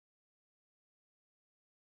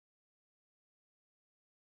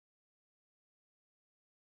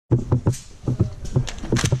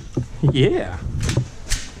Yeah.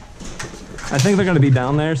 I think they're gonna be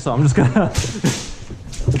down there, so I'm just gonna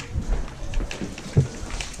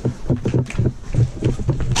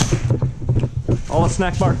oh, a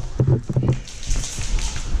snack bar.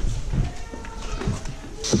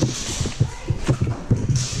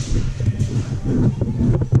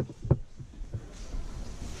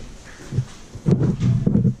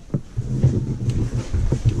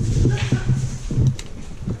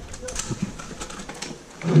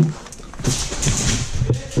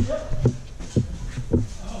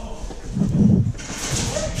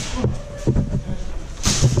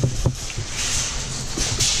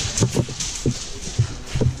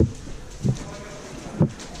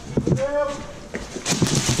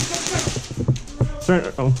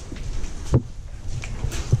 Oh.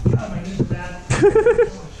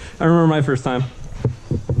 I remember my first time.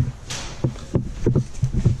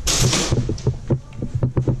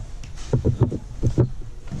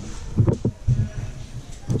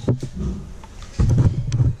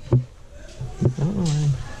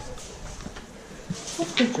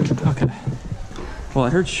 Okay. Well, I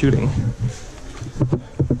heard shooting,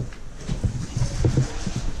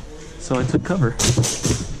 so I took cover.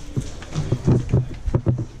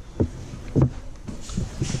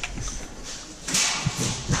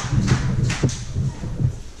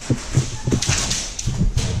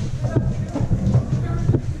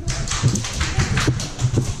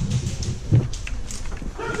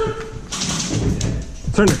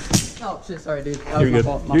 Turn it. Oh shit, sorry dude. You're good.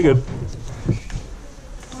 You're good.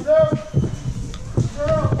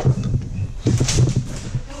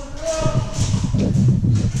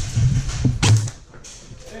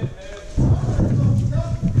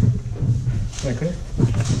 Okay.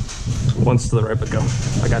 One's to the right, but go.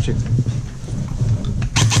 I got you.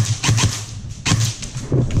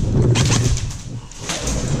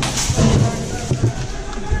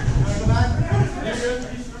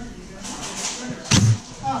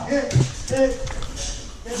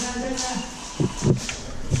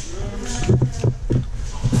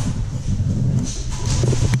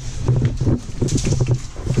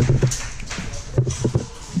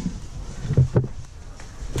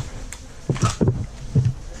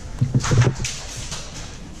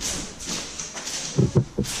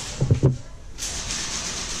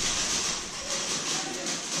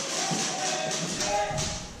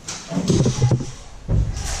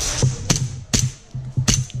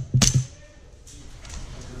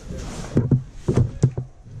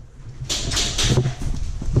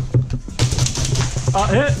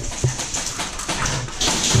 Hit!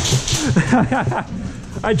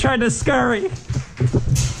 I tried to scurry.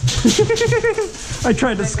 I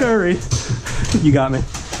tried to scurry. You got me.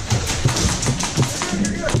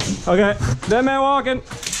 Okay, dead man walking.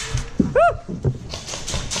 Woo!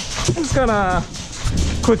 I'm just gonna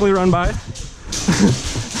quickly run by.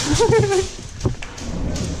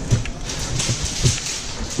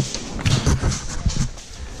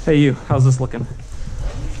 Hey you, how's this looking?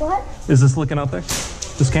 What? Is this looking out there?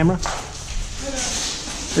 This camera?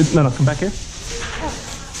 No, come back here. Oh.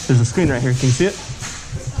 There's a screen right here. Can you see it?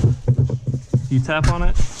 You tap on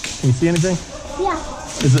it. Can you see anything? Yeah.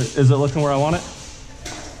 Is it looking where I want it?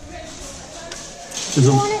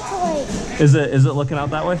 You want it to like... Is it looking out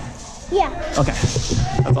that way? Yeah. Okay.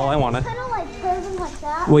 That's all I wanted. Kind of like curving like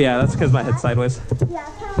that. Well, yeah, that's because my head's sideways. Yeah,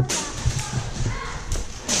 kind of like that.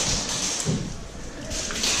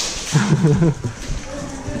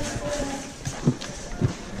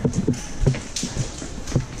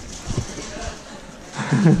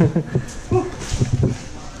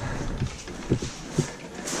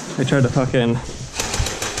 I tried to fucking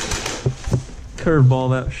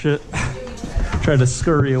curveball that shit. Tried to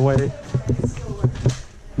scurry away.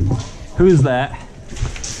 Who is that?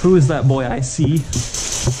 Who is that boy I see?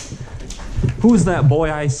 Who is that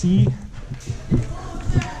boy I see?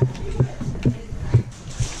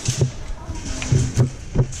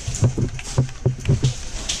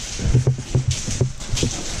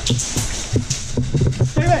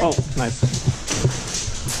 Oh, nice.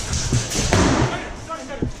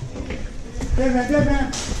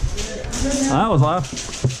 That was loud.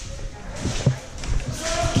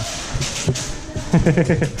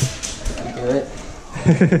 Do it.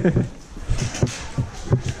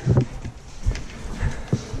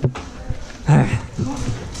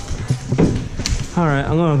 Alright,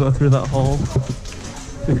 I'm gonna go through that hole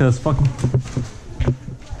because fuck 'em.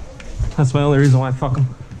 That's my only reason why I fuck 'em.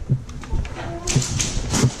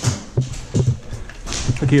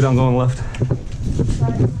 Akita, I'm going left.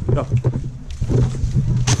 Go.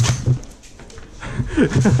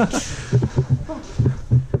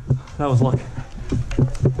 That was luck.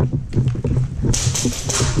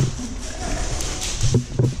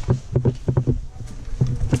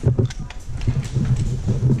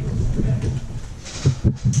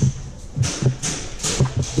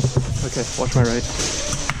 Okay, watch my right.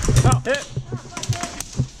 Oh, hit!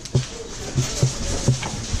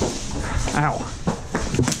 Ow.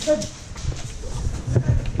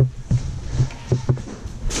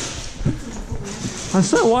 I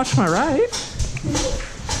said watch my right.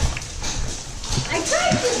 I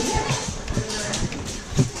tried to.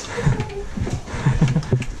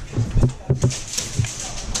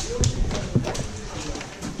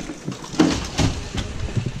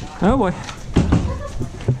 Oh boy.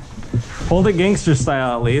 Hold it gangster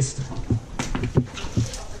style at least.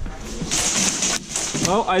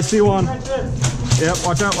 Oh, I see one. Yep,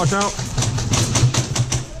 watch out, watch out.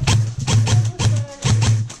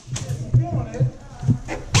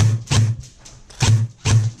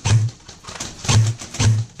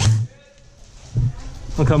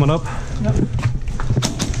 I'm coming up. Yep.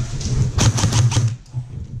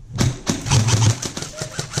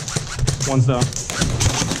 One's down.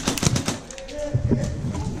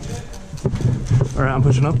 All right, I'm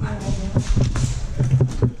pushing up.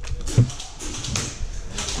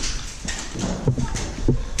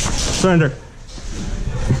 Surrender.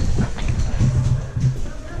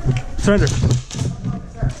 Surrender.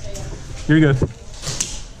 You're good.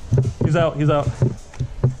 He's out, he's out.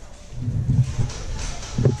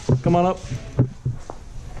 Come on up.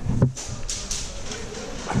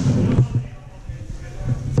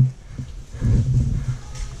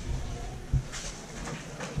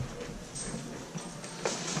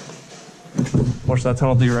 Watch that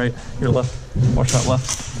tunnel to your right, your left. Watch that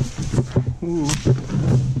left. Ooh.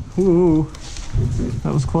 Ooh.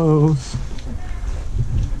 That was close.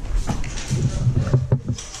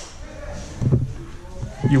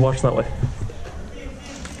 You watch that way.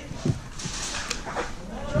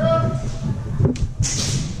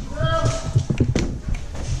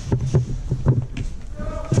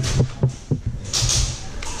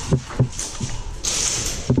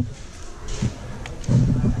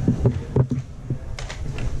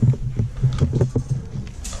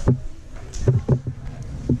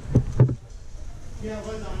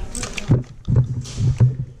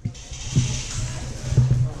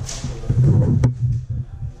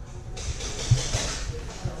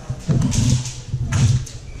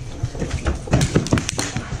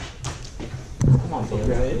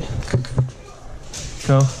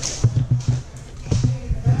 Go.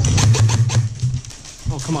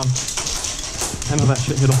 Oh, come on. Handle that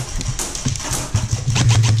shit, hit him.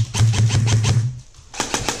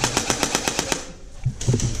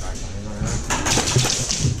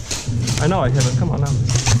 I know I hit it. Come on now.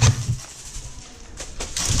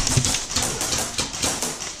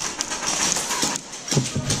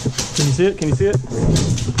 Can you see it? Can you see it?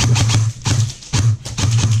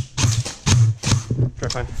 Try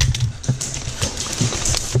fine.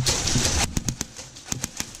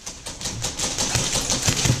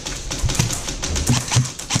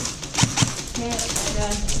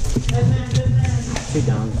 Stay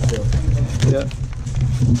down still. Yeah.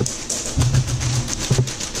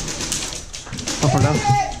 Up or down?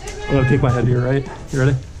 I'm gonna take my head to your right. You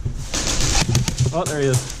ready? Oh, there he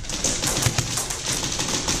is.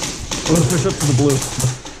 I'm gonna push up to the blue.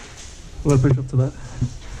 I'm gonna push up to that.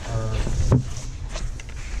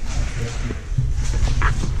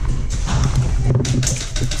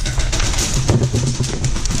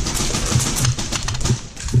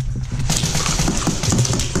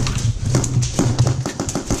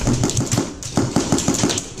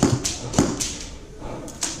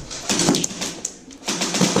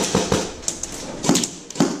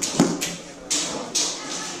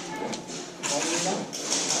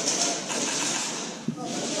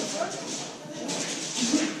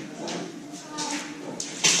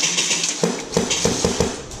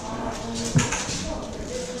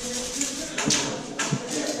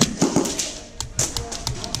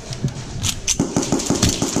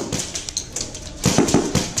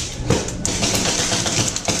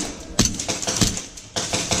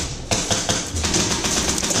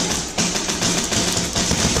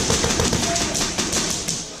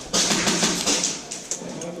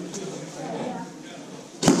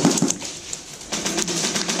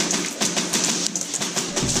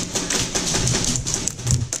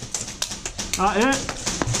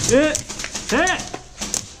 Hit!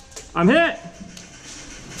 I'm hit!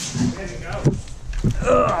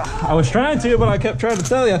 Ugh, I was trying to, but I kept trying to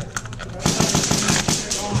tell you.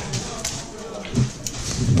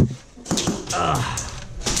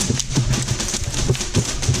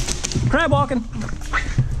 Crab walking.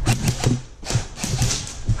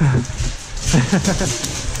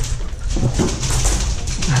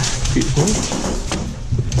 Beautiful.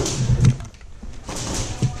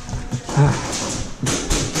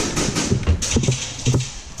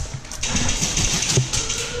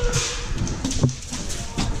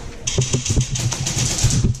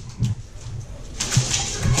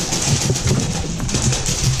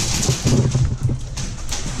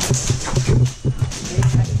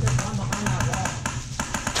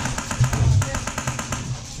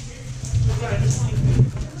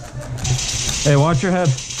 Hey, watch your head.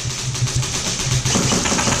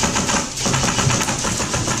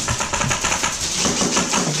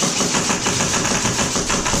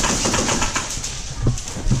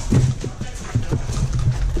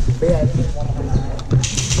 Yeah, this is one of them.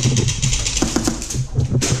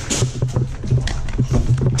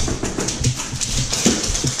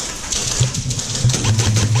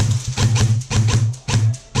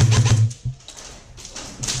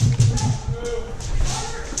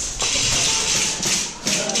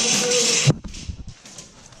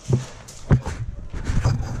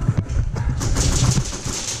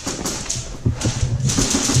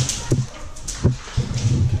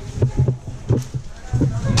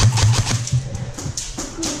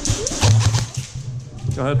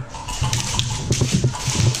 Go ahead.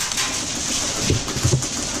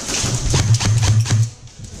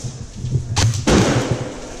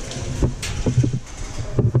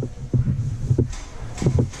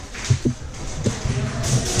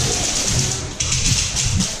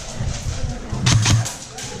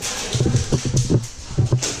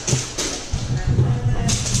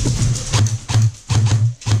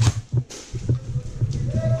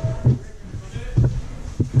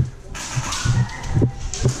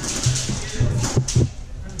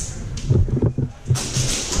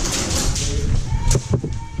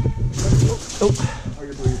 Oh,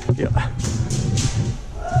 yeah.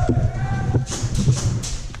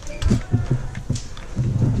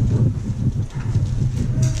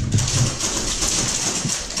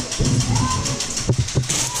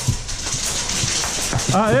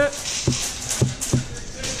 It.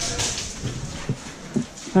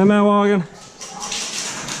 Hey, man, walking.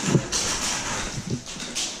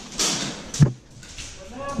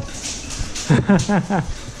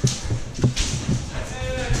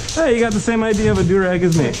 Hey, you got the same idea of a do-rag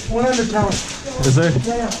as me. 100 pounds. Is there?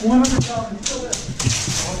 Yeah, 100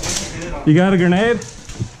 pounds. You got a grenade?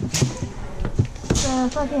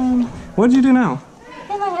 Fucking What'd you do now?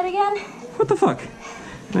 hit my head again. What the fuck? Now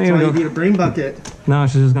So you're you gonna need a brain bucket. No,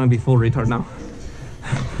 she's just gonna be full retard now.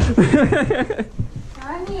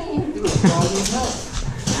 I mean,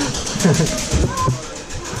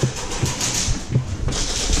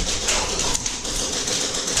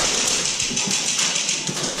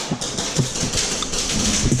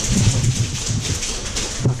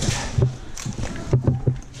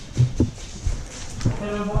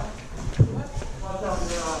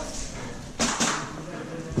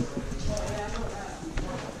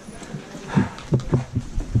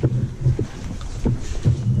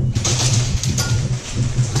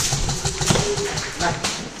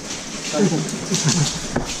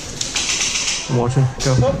 I'm watching.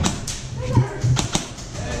 Go.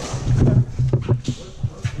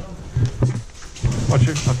 Watch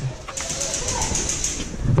your. Okay.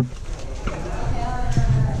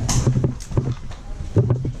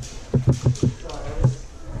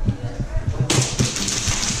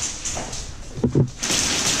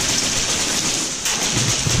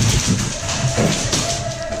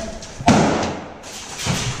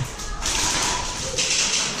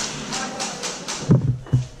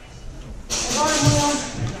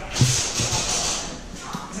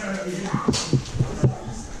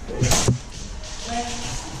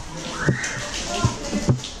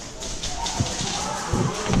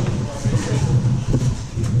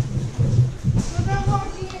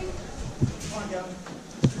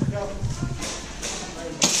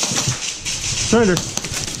 Surrender.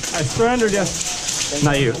 I surrendered, yes.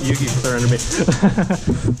 Not you. You surrendered me.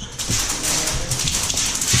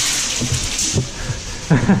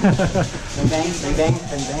 Bang, bang, bang, bang,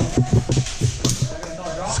 bang, bang.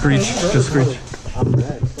 Screech. Just screech. I'm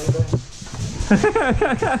ready.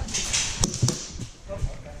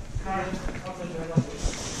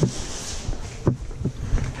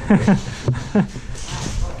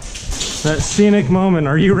 That scenic moment.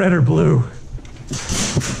 Are you red or blue?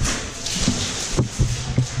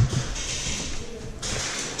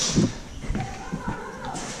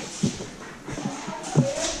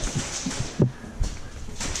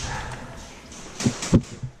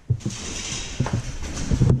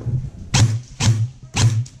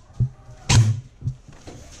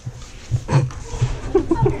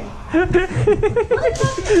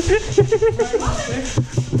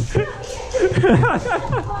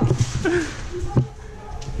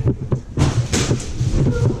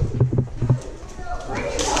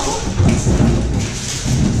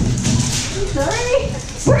 sorry.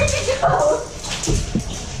 Where'd you go?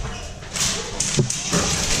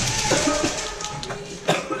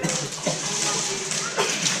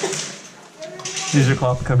 Use your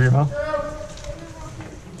cloth to cover your mouth.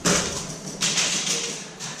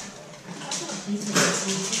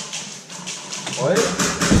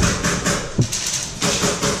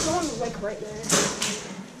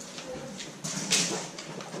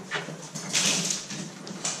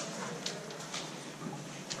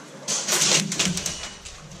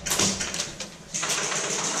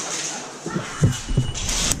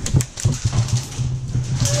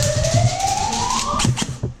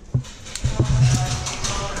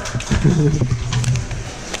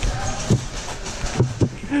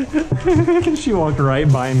 She walked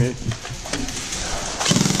right by me.